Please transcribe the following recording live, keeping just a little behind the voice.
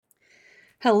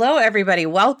Hello, everybody.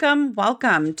 Welcome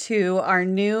to our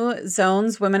new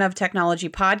Zones Women of Technology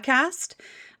podcast.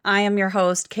 I am your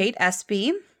host, Kate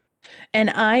Espy. And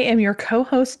I am your co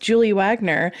host, Julie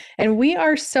Wagner, and we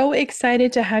are so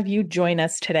excited to have you join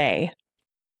us today.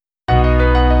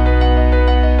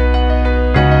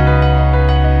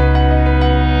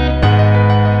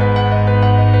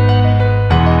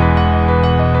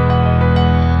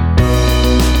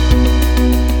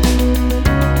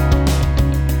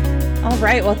 All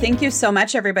right. Well, thank you so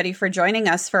much, everybody, for joining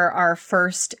us for our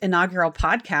first inaugural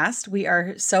podcast. We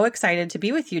are so excited to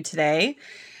be with you today.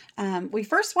 We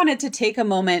first wanted to take a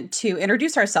moment to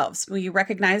introduce ourselves. We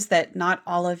recognize that not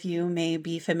all of you may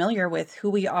be familiar with who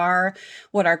we are,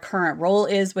 what our current role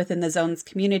is within the Zones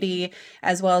community,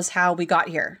 as well as how we got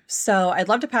here. So I'd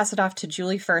love to pass it off to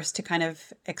Julie first to kind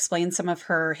of explain some of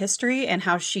her history and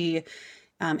how she,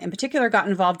 in particular, got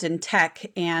involved in tech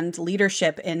and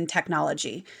leadership in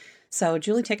technology. So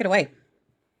Julie, take it away.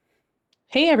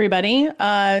 Hey, everybody.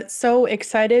 So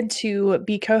excited to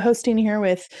be co-hosting here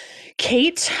with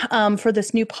Kate for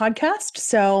this new podcast.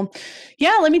 So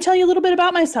yeah, let me tell you a little bit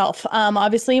about myself.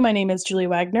 Obviously, my name is Julie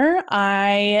Wagner.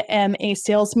 I am a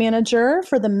sales manager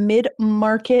for the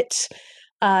mid-market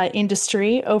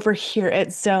industry over here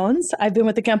at Zones. I've been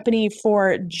with the company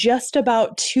for just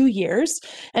about 2 years,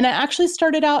 and I actually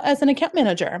started out as an account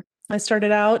manager. I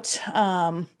started out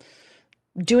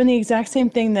doing the exact same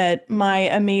thing that my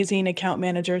amazing account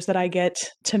managers that I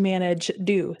get to manage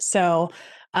do. So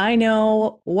I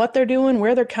know what they're doing,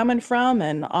 where they're coming from,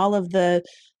 and all of the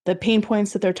pain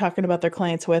points that they're talking about their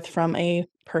clients with from a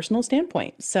personal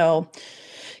standpoint. So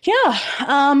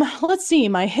let's see,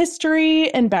 my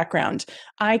history and background.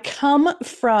 I come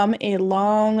from a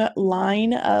long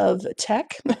line of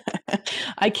tech.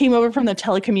 I came over from the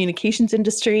telecommunications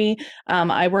industry.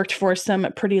 I worked for some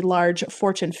pretty large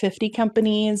Fortune 50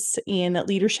 companies in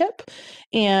leadership,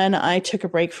 and I took a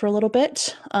break for a little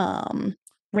bit,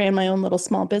 ran my own little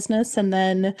small business, and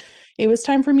then it was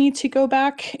time for me to go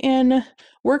back and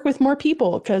work with more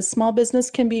people because small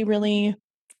business can be really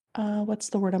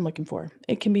what's the word I'm looking for?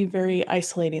 It can be very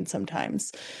isolating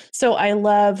sometimes. So I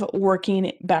love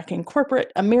working back in corporate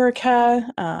America.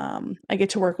 I get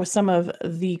to work with some of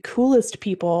the coolest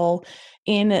people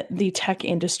in the tech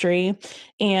industry.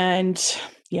 And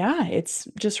yeah, it's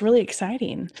just really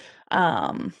exciting.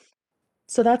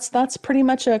 So that's pretty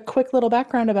much a quick little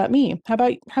background about me. How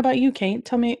about you, Kate?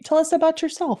 Tell us about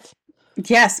yourself.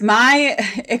 Yes, my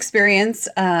experience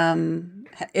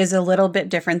is a little bit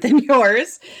different than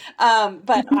yours,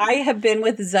 but I have been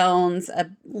with Zones a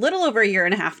little over a year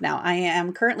and a half now. I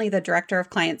am currently the Director of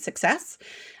Client Success,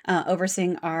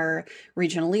 overseeing our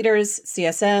regional leaders,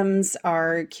 CSMs,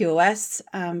 our QoS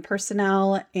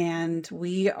personnel, and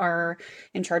we are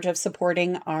in charge of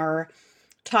supporting our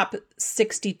top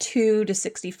 62 to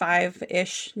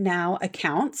 65-ish now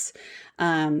accounts.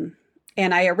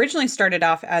 And I originally started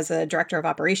off as a director of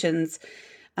operations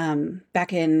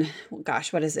back in,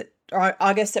 what is it?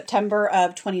 August, September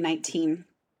of 2019.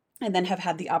 And then have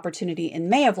had the opportunity in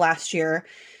May of last year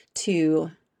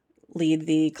to lead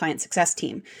the client success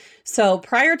team. So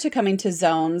prior to coming to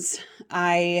Zones,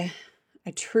 I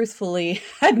truthfully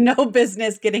had no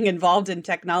business getting involved in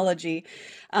technology.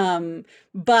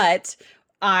 But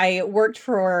I worked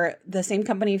for the same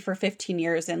company for 15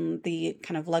 years in the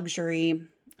kind of luxury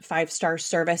 5-star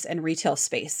service and retail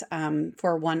space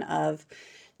for one of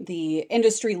the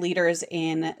industry leaders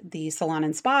in the salon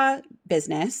and spa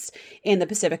business in the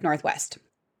Pacific Northwest.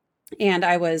 And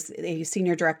I was a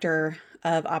senior director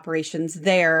of operations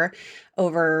there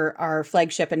over our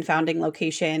flagship and founding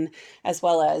location, as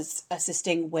well as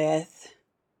assisting with,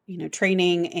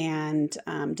 training and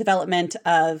development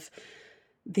of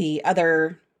the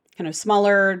other kind of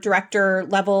smaller director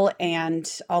level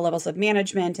and all levels of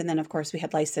management. And then, of course, we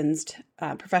had licensed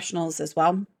professionals as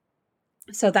well.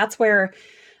 So that's where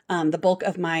the bulk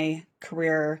of my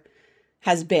career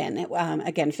has been.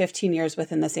 Again, 15 years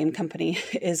within the same company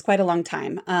is quite a long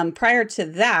time. Prior to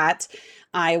that,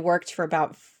 I worked for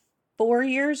about 4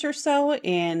 years or so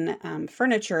in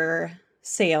furniture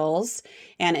sales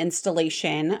and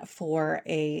installation for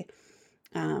a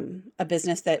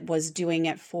business that was doing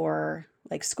it for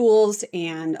like schools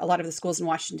and a lot of the schools in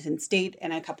Washington State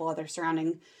and a couple other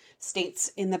surrounding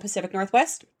states in the Pacific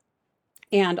Northwest,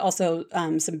 and also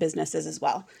some businesses as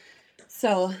well.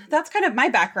 So that's kind of my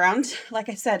background. Like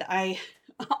I said, I,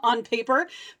 on paper,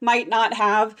 might not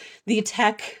have the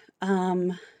tech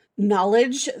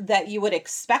knowledge that you would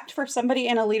expect for somebody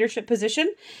in a leadership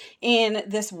position in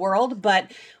this world.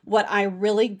 But what I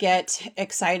really get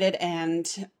excited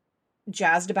and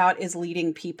jazzed about is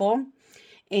leading people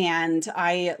And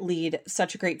I lead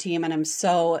such a great team, and I'm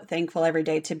so thankful every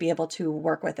day to be able to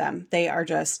work with them. They are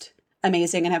just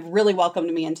amazing and have really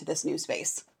welcomed me into this new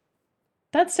space.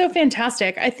 That's so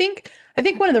fantastic. I think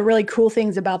one of the really cool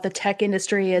things about the tech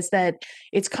industry is that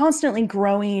it's constantly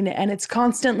growing and it's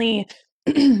constantly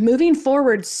moving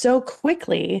forward so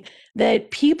quickly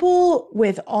that people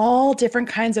with all different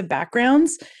kinds of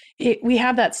backgrounds, we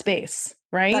have that space,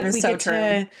 That right? is so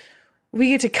true. We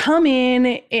get to come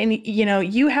in and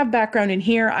you have background in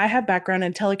here, I have background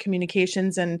in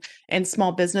telecommunications and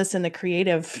small business in the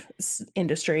creative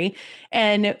industry.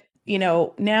 And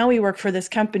now we work for this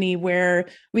company where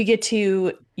we get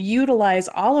to utilize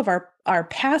all of our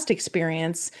past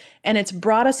experience, and it's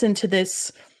brought us into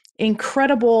this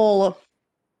incredible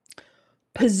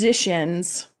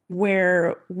positions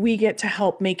where we get to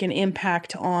help make an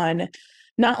impact on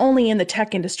not only in the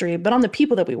tech industry, but on the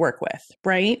people that we work with,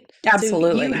 right? So you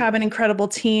Absolutely. have an incredible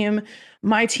team.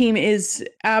 My team is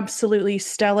absolutely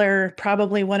stellar,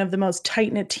 probably one of the most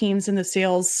tight-knit teams in the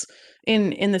sales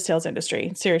in the sales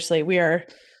industry. Seriously, we are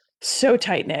so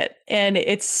tight-knit, and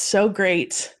it's so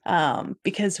great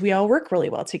because we all work really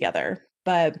well together.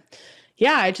 But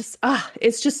yeah,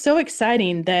 it's just so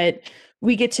exciting that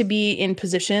we get to be in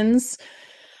positions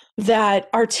that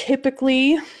are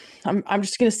typically, I'm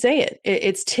just going to say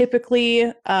it's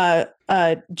typically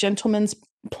a gentleman's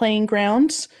playing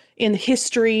ground in the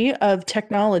history of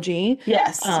technology.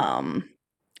 Yes.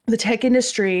 The tech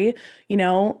industry,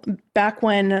 back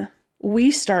when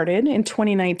we started in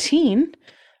 2019,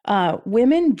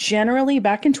 women generally,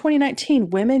 back in 2019,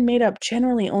 women made up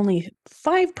generally only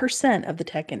 5% of the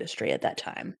tech industry at that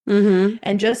time. Mm-hmm.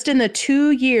 And just in the 2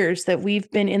 years that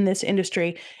we've been in this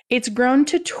industry, it's grown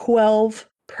to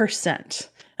 12%.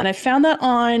 And I found that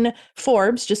on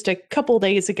Forbes just a couple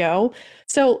days ago.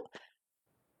 So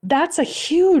that's a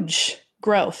huge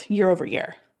growth year over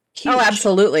year. Oh, Huge.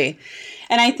 absolutely.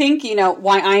 And I think,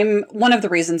 why I'm one of the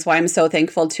reasons why I'm so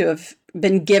thankful to have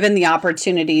been given the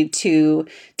opportunity to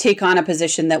take on a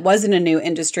position that wasn't a new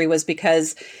industry was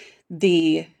because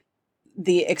the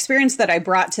the experience that I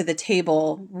brought to the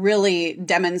table really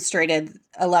demonstrated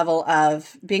a level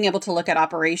of being able to look at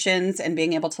operations and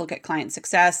being able to look at client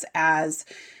success as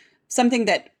something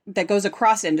that goes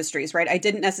across industries, right? I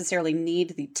didn't necessarily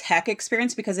need the tech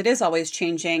experience because it is always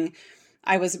changing.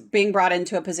 I was being brought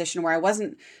into a position where I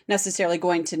wasn't necessarily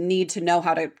going to need to know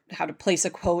how to place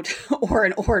a quote or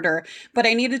an order, but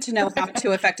I needed to know how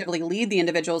to effectively lead the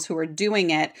individuals who were doing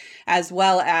it, as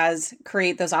well as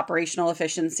create those operational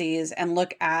efficiencies and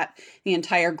look at the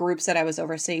entire groups that I was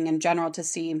overseeing in general to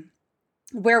see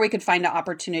where we could find an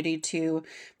opportunity to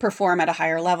perform at a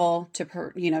higher level, to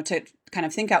kind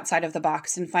of think outside of the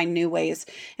box and find new ways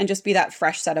and just be that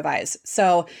fresh set of eyes.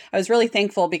 So I was really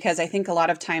thankful because I think a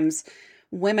lot of times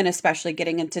women, especially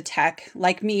getting into tech,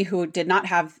 like me, who did not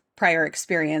have prior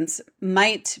experience,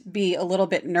 might be a little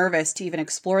bit nervous to even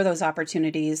explore those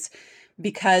opportunities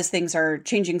because things are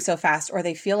changing so fast, or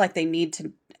they feel like they need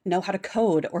to know how to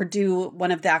code or do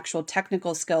one of the actual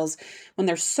technical skills when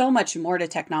there's so much more to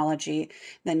technology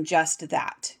than just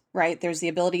that, right? There's the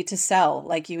ability to sell,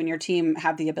 like you and your team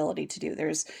have the ability to do.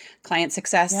 There's client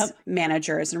success Yep.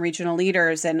 managers and regional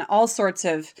leaders and all sorts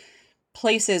of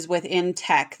places within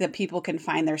tech that people can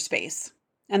find their space.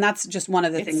 And that's just one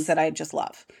of the things It's that I just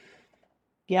love.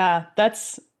 Yeah,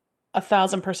 that's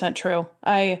 1,000% true.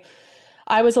 I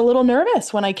was a little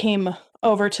nervous when I came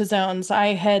over to Zones. I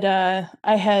had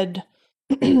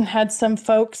had some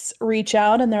folks reach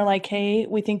out and they're like, "Hey,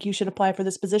 we think you should apply for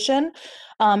this position."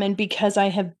 And because I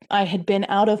had been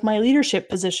out of my leadership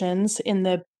positions in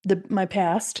the my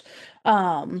past,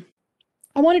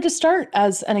 I wanted to start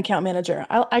as an account manager.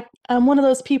 I'm one of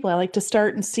those people. I like to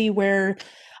start and see where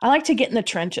I like to get in the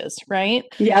trenches, right?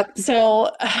 Yep.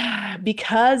 So,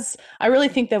 because I really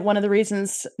think that one of the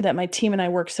reasons that my team and I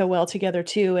work so well together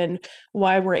too, and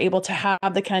why we're able to have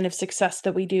the kind of success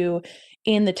that we do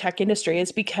in the tech industry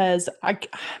is because I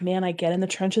get in the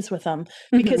trenches with them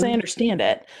because I Hmm. understand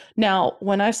it. Now,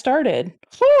 when I started,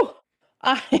 whew,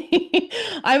 I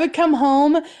I would come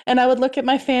home and I would look at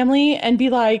my family and be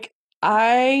like,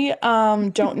 I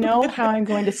don't know how I'm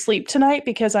going to sleep tonight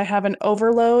because I have an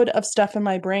overload of stuff in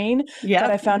my brain, but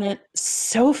I Yep. found it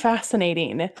so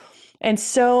fascinating and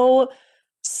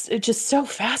it's just so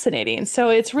fascinating. So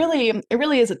it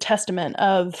really is a testament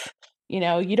of,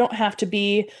 you don't have to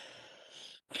be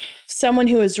someone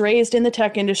who is raised in the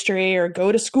tech industry or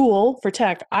go to school for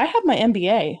tech. I have my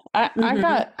MBA. Hmm.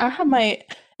 I have my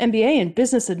MBA in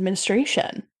business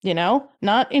administration,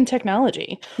 not in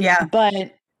technology. Yeah.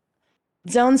 But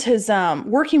Zones has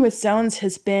working with Zones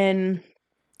has been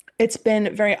it's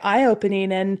been very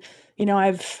eye-opening, and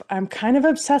I'm kind of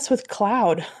obsessed with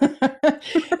cloud.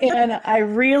 And I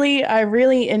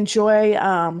really enjoy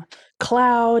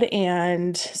cloud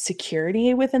and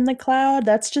security within the cloud.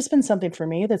 That's just been something for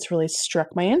me that's really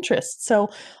struck my interest. So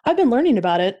I've been learning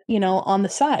about it, on the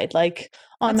side, like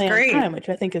on That's my own great. time, which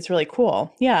I think is really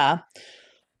cool. Yeah.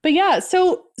 But yeah,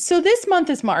 so this month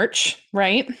is March,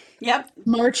 right? Yep.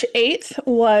 March 8th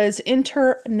was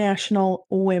International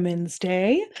Women's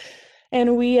Day.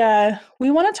 And we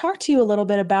want to talk to you a little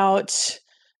bit about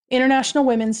International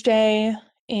Women's Day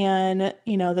and,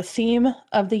 the theme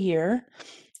of the year.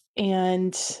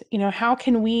 And, how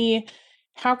can we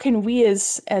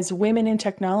as women in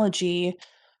technology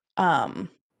um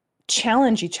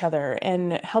challenge each other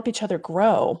and help each other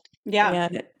grow Yeah.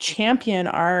 and champion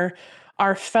our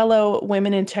fellow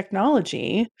women in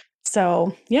technology.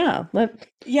 So, yeah,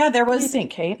 Yeah, there what do you was,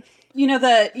 think, Kate? you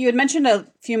had mentioned a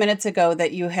few minutes ago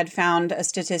that you had found a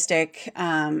statistic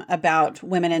about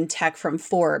women in tech from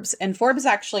Forbes. And Forbes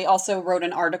actually also wrote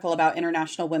an article about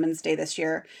International Women's Day this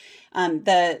year.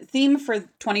 The theme for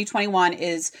 2021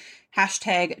 is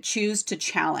hashtag choose to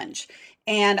challenge.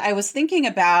 And I was thinking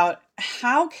about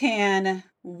how can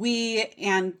we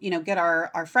and, get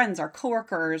our friends, our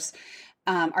coworkers,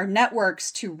 our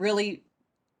networks to really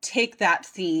take that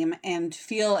theme and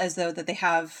feel as though that they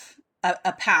have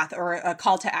a path or a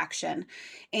call to action.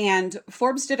 And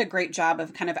Forbes did a great job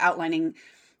of kind of outlining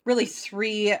really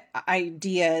three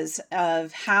ideas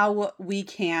of how we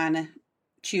can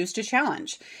choose to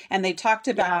challenge. And they talked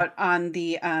Yeah. about on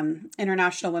the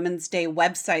International Women's Day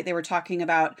website, they were talking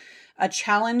about a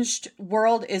challenged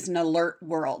world is an alert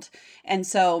world. And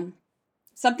so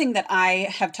something that I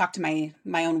have talked to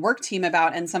my own work team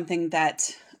about, and something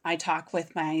that I talk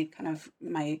with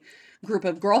my group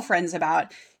of girlfriends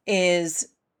about, is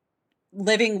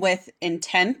living with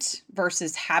intent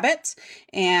versus habit.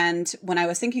 And when I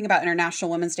was thinking about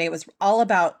International Women's Day, it was all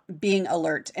about being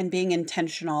alert and being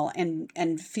intentional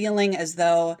and feeling as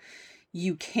though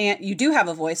you do have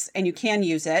a voice and you can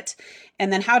use it.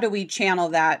 And then how do we channel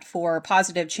that for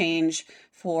positive change,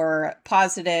 for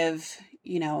positive,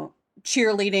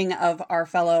 cheerleading of our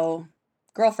fellow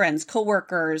girlfriends,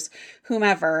 coworkers,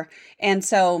 whomever. And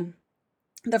so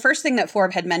the first thing that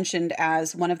Forbes had mentioned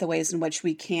as one of the ways in which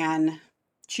we can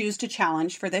choose to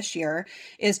challenge for this year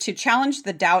is to challenge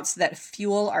the doubts that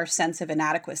fuel our sense of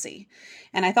inadequacy.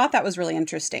 And I thought that was really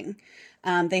interesting.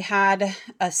 They had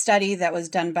a study that was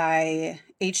done by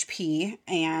HP,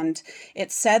 and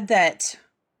it said that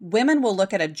women will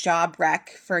look at a job rec,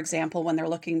 for example, when they're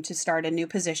looking to start a new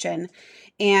position,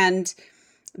 and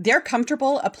they're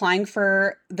comfortable applying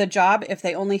for the job if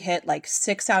they only hit like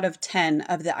 6 out of 10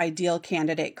 of the ideal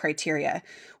candidate criteria.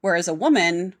 Whereas a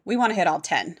woman, we want to hit all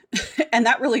 10. And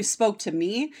that really spoke to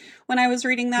me when I was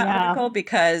reading that Yeah. article,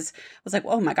 because I was like,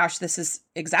 oh my gosh, this is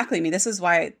exactly me. This is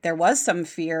why there was some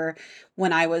fear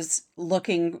when I was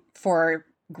looking for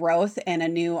growth and a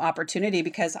new opportunity,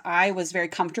 because I was very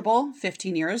comfortable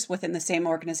 15 years within the same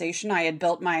organization. I had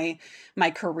built my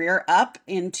career up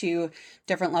into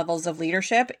different levels of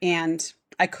leadership, and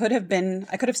I could have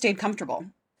stayed comfortable.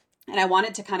 And I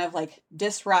wanted to kind of like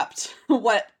disrupt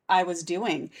what I was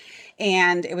doing.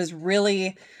 And it was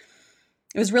really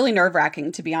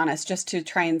nerve-wracking, to be honest, just to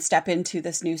try and step into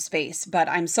this new space. But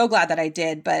I'm so glad that I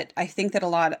did. But I think that a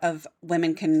lot of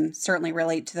women can certainly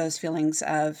relate to those feelings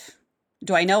of,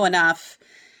 do I know enough?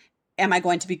 Am I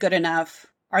going to be good enough?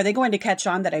 Are they going to catch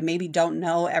on that I maybe don't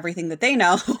know everything that they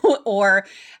know? Or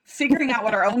figuring out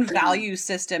what our own value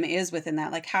system is within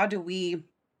that. Like, how do we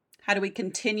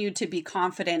continue to be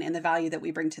confident in the value that we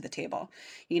bring to the table?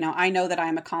 I know that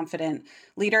I'm a confident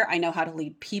leader. I know how to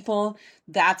lead people.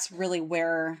 That's really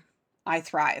where I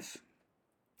thrive.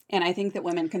 And I think that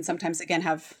women can sometimes, again,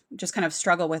 have just kind of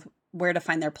struggle with where to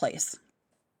find their place.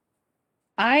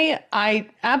 I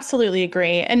absolutely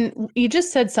agree. And you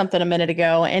just said something a minute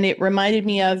ago, and it reminded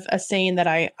me of a saying that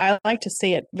I like to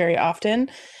say it very often.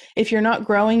 If you're not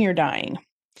growing, you're dying.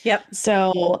 Yep.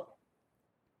 So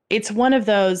it's one of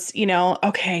those,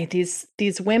 okay,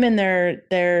 these women,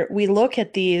 we look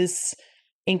at these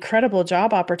incredible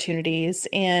job opportunities,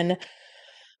 and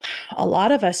a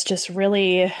lot of us just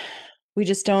really, we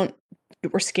just don't,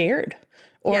 we're scared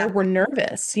or Yeah. we're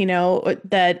nervous,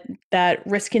 that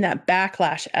risking that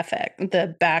backlash effect,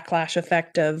 the backlash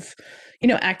effect of,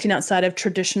 acting outside of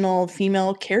traditional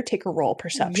female caretaker role Yep.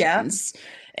 perceptions.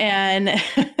 And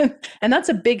and that's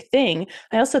a big thing.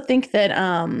 I also think that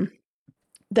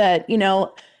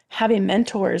having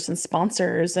mentors and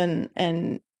sponsors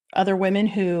and other women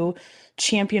who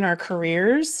champion our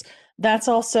careers, that's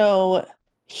also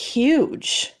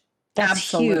huge. That's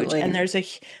huge. And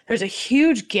Absolutely. there's a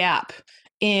huge gap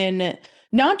in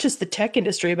not just the tech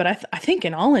industry, but I think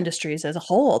in all industries as a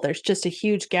whole, there's just a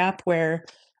huge gap where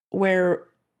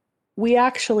we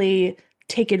actually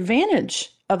take advantage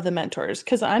of the mentors.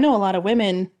 Because I know a lot of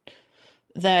women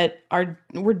that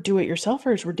we're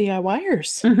do-it-yourselfers, we're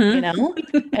DIYers, you Hmm. know,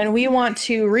 and we want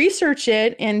to research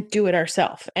it and do it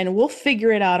ourselves, and we'll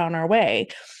figure it out on our way.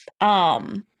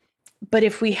 Um, but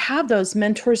if we have those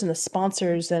mentors and the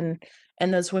sponsors and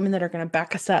those women that are going to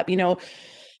back us up, you know,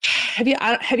 have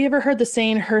you ever heard the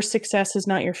saying, "Her success is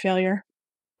not your failure"?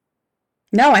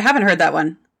 No, I haven't heard that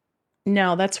one.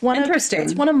 No, that's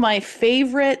Interesting. one of my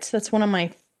favorite that's one of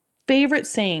my favorite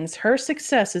sayings. Her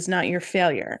success is not your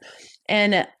failure.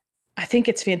 And I think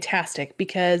it's fantastic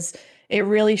because it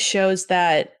really shows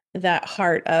that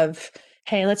heart of,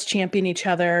 hey, let's champion each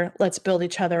other, let's build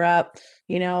each other up.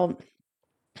 You know,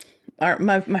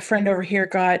 my friend over here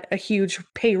got a huge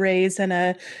pay raise and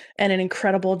an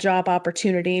incredible job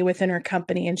opportunity within her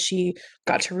company, and she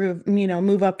got to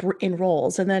move up in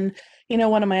roles. And then, you know,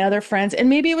 one of my other friends, and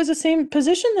maybe it was the same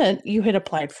position that you had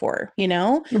applied for, you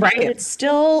know, but Right. it's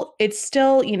still,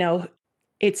 you know,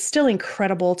 it's still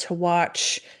incredible to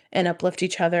watch and uplift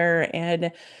each other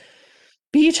and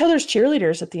be each other's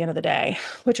cheerleaders at the end of the day,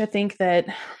 which I think that,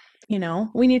 you know,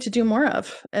 we need to do more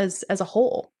of as a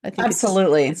whole. I think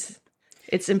Absolutely.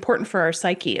 it's important for our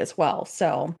psyche as well.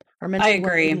 So our I mental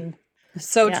agree. well-being.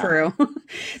 So Yeah. true.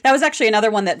 That was actually another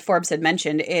one that Forbes had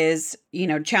mentioned is,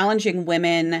 challenging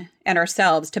women and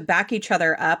ourselves to back each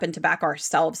other up and to back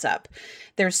ourselves up.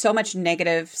 There's so much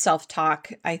negative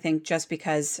self-talk, I think, just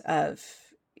because of,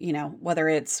 whether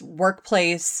it's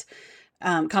workplace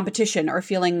competition or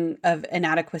feeling of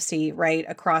inadequacy, right,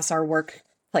 across our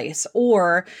workplace.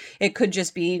 Or it could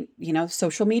just be,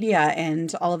 social media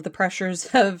and all of the pressures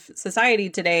of society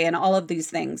today and all of these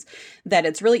things that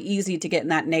it's really easy to get in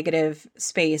that negative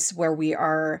space where we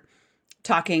are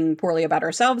talking poorly about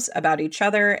ourselves, about each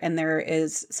other. And there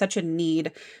is such a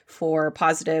need for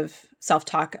positive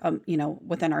self-talk,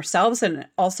 within ourselves and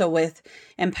also with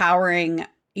empowering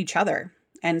each other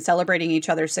and celebrating each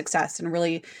other's success. And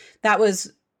really, that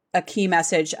was a key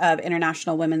message of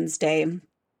International Women's Day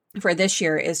for this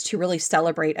year is to really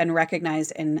celebrate and recognize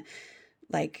and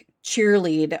like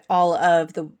cheerlead all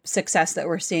of the success that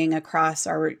we're seeing across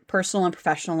our personal and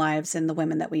professional lives and the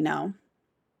women that we know.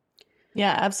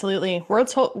 Yeah, absolutely.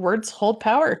 Words hold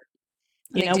power.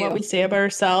 You They know, what we do. say about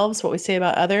ourselves, what we say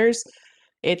about others,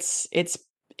 it's it's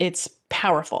it's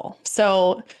powerful.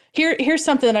 So here's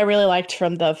something that I really liked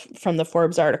from the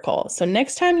Forbes article. So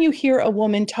next time you hear a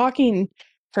woman talking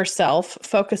herself,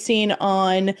 focusing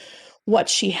on what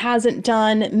she hasn't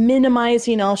done,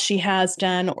 minimizing all she has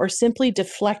done, or simply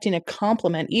deflecting a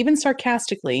compliment, even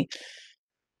sarcastically,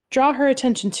 draw her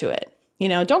attention to it. You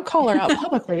know, don't call her out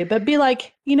publicly, but be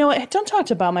like, you know what, don't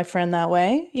talk about my friend that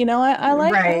way. You know, I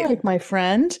Right. like my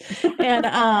friend. And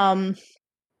I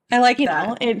like you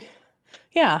know, that. it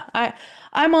yeah,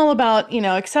 I'm all about, you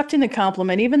know, accepting the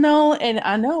compliment, even though, and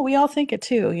I know we all think it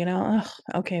too, you know, ugh,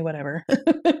 okay, whatever.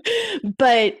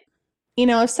 But you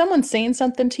know, if someone's saying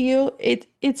something to you,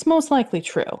 it's most likely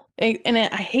true. I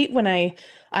hate when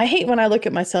I hate when I look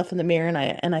at myself in the mirror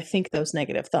and I think those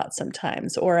negative thoughts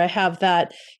sometimes, or I have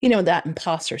that, you know, that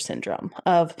imposter syndrome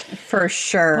of, For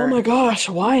oh my sure. gosh,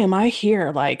 why am I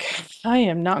here? Like, I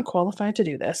am not qualified to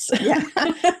do this. Yeah.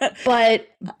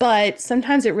 But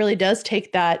sometimes it really does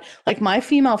take that. Like my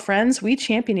female friends, we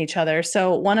champion each other.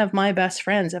 So one of my best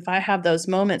friends, if I have those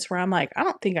moments where I'm like, I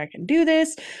don't think I can do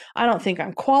this, I don't think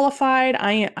I'm qualified,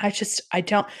 I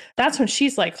don't. That's when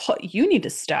she's like, you need to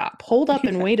stop. Hold up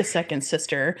and wait a second,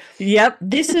 sister. Yep.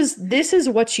 This is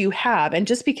what you have, and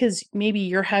just because maybe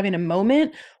you're having a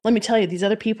moment, let me tell you, these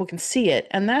other people can see it,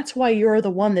 and that's why you're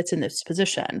the one that's in this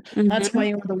position. That's why Hmm.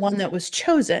 you're the one that was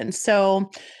chosen.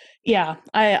 So yeah,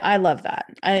 I love that.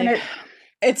 And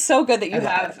it's so good that I you love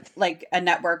it. have like a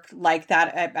network like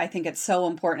that. I think it's so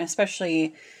important,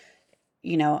 especially,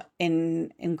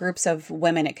 in groups of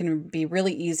women, it can be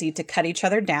really easy to cut each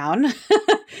other down.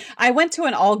 I went to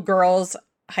an all girls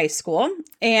high school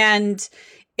and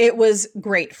it was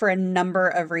great for a number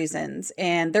of reasons.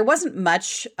 And there wasn't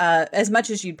much, as much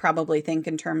as you'd probably think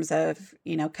in terms of,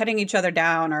 cutting each other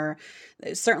down, or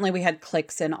certainly we had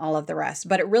cliques and all of the rest,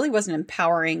 but it really was an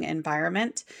empowering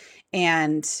environment.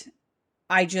 And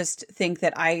I just think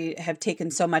that I have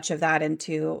taken so much of that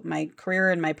into my career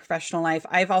and my professional life.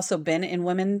 I've also been in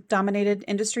women dominated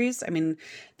industries. I mean,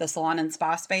 the salon and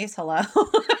spa space, hello,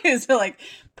 is like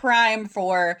prime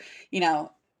for,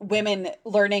 women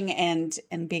learning and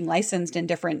being licensed in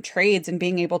different trades and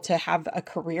being able to have a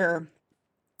career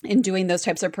in doing those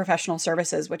types of professional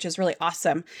services, which is really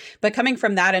awesome. But coming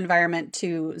from that environment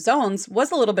to zones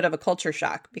was a little bit of a culture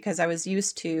shock because I was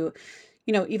used to,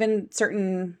 even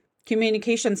certain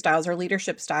communication styles or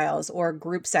leadership styles or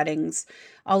group settings.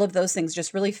 All of those things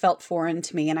just really felt foreign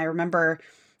to me. And I remember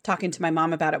talking to my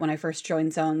mom about it when I first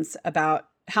joined zones about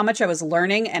how much I was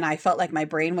learning. And I felt like my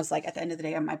brain was like, at the end of the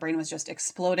day, my brain was just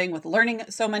exploding with learning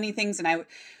so many things. And I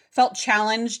felt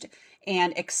challenged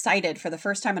and excited for the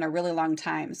first time in a really long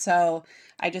time. So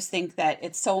I just think that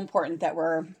it's so important that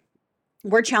we're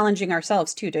challenging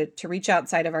ourselves too to reach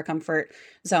outside of our comfort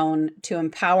zone, to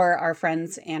empower our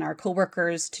friends and our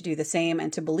coworkers to do the same,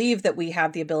 and to believe that we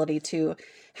have the ability to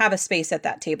have a space at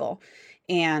that table.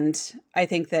 And I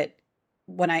think that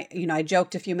when I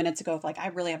joked a few minutes ago of like, I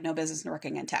really have no business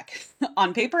working in tech.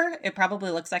 On paper, it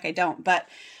probably looks like I don't. But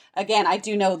again, I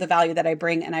do know the value that I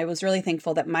bring. And I was really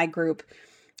thankful that my group,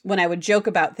 when I would joke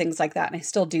about things like that, and I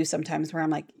still do sometimes, where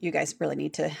I'm like, you guys really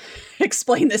need to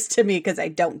explain this to me because I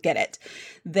don't get it.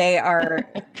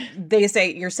 They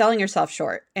say you're selling yourself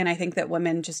short. And I think that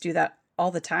women just do that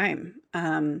all the time.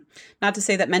 Not to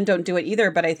say that men don't do it either,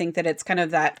 but I think that it's kind of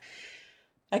that,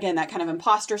 again, that kind of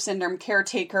imposter syndrome,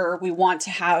 caretaker. We want to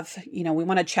have, we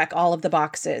want to check all of the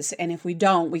boxes. And if we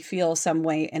don't, we feel some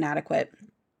way inadequate.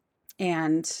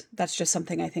 And that's just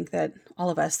something I think that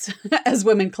all of us as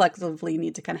women collectively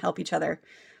need to kind of help each other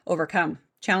overcome,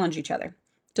 challenge each other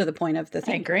to the point of the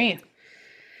thing. I agree.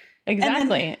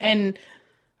 Exactly. And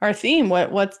our theme,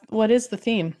 what is the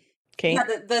theme, Kate? Yeah,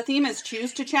 the theme is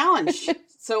choose to challenge.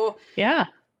 So yeah,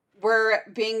 we're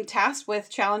being tasked with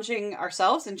challenging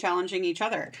ourselves and challenging each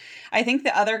other. I think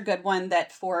the other good one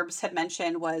that Forbes had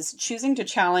mentioned was choosing to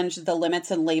challenge the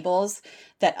limits and labels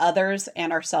that others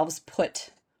and ourselves put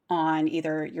on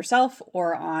either yourself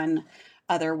or on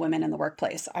other women in the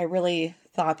workplace. I really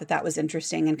thought that that was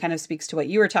interesting and kind of speaks to what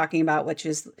you were talking about, which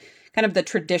is kind of the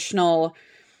traditional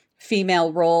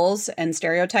female roles and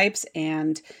stereotypes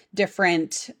and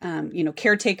different,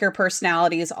 caretaker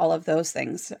personalities. All of those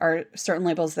things are certain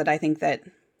labels that I think that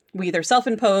we either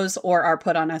self-impose or are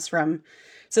put on us from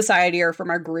society or from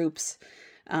our groups,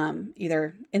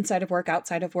 either inside of work,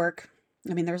 outside of work.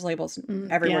 I mean, there's labels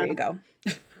everywhere you go.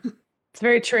 It's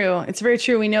very true. It's very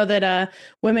true. We know that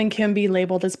women can be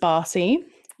labeled as bossy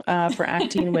for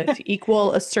acting with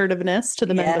equal assertiveness to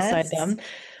the men beside them.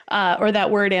 Or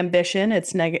that word ambition,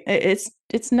 it's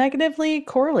negatively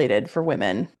correlated for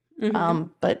women,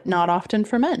 but not often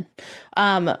for men.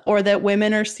 Or that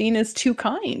women are seen as too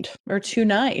kind or too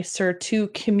nice or too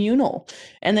communal,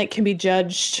 and that can be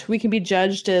judged. We can be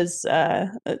judged as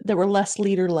that we're less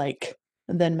leader-like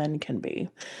than men can be.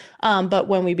 But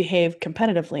when we behave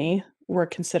competitively, we're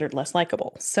considered less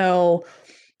likable. So,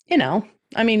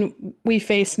 I mean, we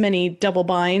face many double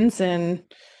binds and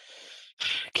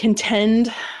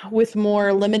contend with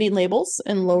more limiting labels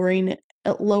and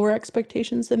lower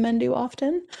expectations than men do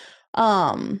often.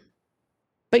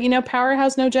 But power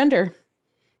has no gender.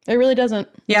 It really doesn't.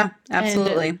 Yeah,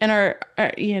 absolutely.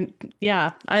 And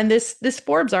and this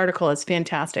Forbes article is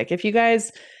fantastic. If you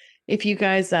guys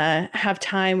have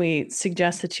time, we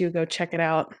suggest that you go check it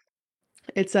out.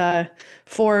 It's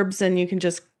Forbes, and you can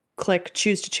just click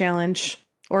choose to challenge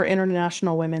or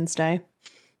International Women's Day.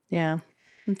 Yeah,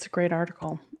 it's a great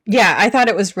article. Yeah, I thought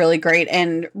it was really great.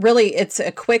 And really, it's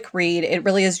a quick read. It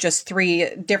really is just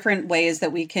 3 different ways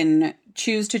that we can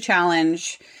choose to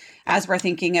challenge as we're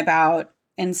thinking about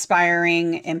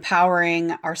inspiring,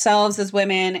 empowering ourselves as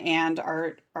women and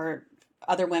our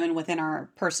other women within our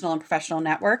personal and professional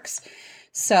networks.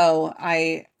 So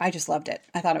I just loved it.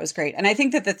 I thought it was great. And I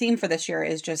think that the theme for this year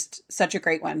is just such a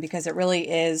great one because it really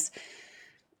is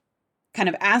kind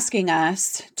of asking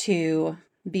us to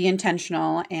be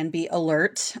intentional and be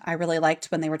alert. I really liked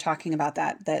when they were talking about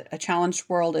that a challenged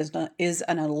world is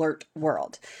an alert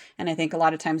world. And I think a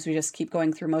lot of times we just keep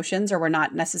going through motions, or we're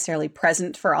not necessarily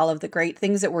present for all of the great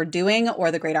things that we're doing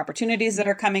or the great opportunities that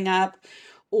are coming up,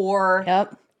 or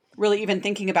really even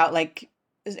thinking about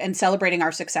and celebrating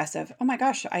our success of, oh my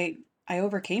gosh, I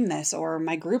overcame this, or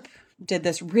my group did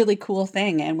this really cool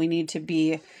thing. And we need to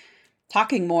be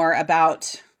talking more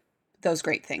about those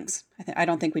great things. I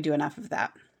don't think we do enough of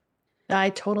that. I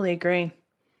totally agree.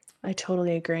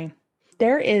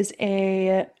 There is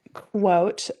a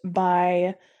quote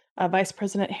by Vice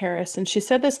President Harris, and she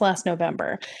said this last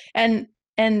November. And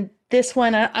this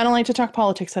one, I don't like to talk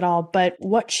politics at all, but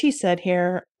what she said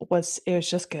here was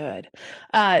just good.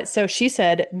 So she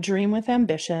said, dream with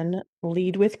ambition,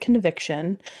 lead with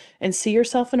conviction, and see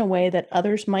yourself in a way that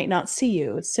others might not see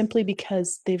you simply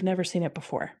because they've never seen it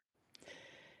before.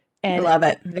 And I love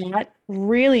it. That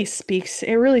really speaks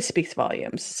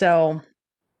volumes. So,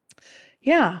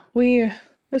 Yeah,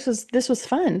 this was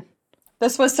fun.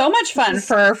 This was so much This fun was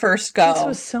for our first this go.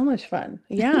 was so much fun.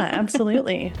 Yeah,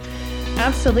 absolutely.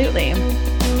 Absolutely.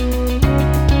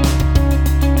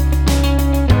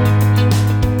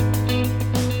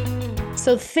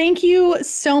 So, thank you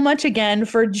so much again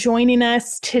for joining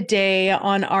us today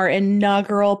on our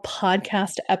inaugural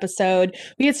podcast episode.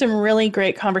 We had some really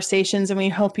great conversations, and we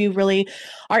hope you really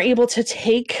are able to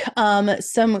take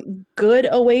some good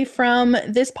away from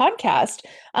this podcast.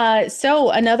 Here's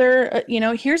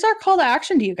our call to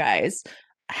action to you guys.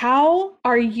 How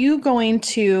are you going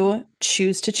to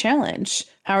choose to challenge?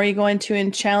 How are you going to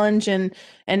challenge and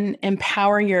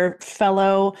empower your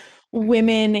fellow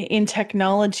women in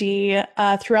technology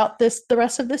throughout the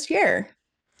rest of this year?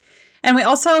 And we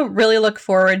also really look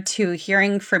forward to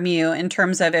hearing from you in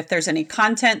terms of if there's any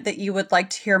content that you would like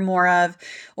to hear more of,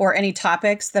 or any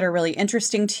topics that are really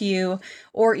interesting to you,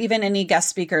 or even any guest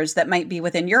speakers that might be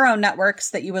within your own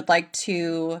networks that you would like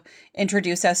to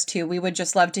introduce us to. We would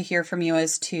just love to hear from you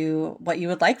as to what you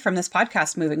would like from this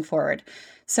podcast moving forward.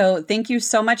 So thank you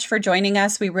so much for joining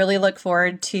us. We really look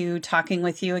forward to talking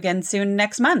with you again soon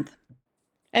next month.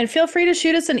 And feel free to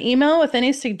shoot us an email with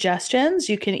any suggestions.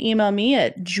 You can email me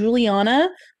at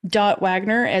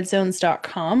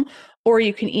juliana.wagner@zones.com, or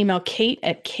you can email Kate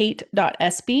at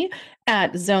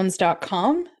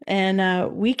kate.sb@zones.com.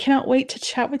 And we cannot wait to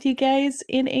chat with you guys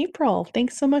in April.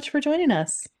 Thanks so much for joining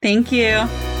us. Thank you.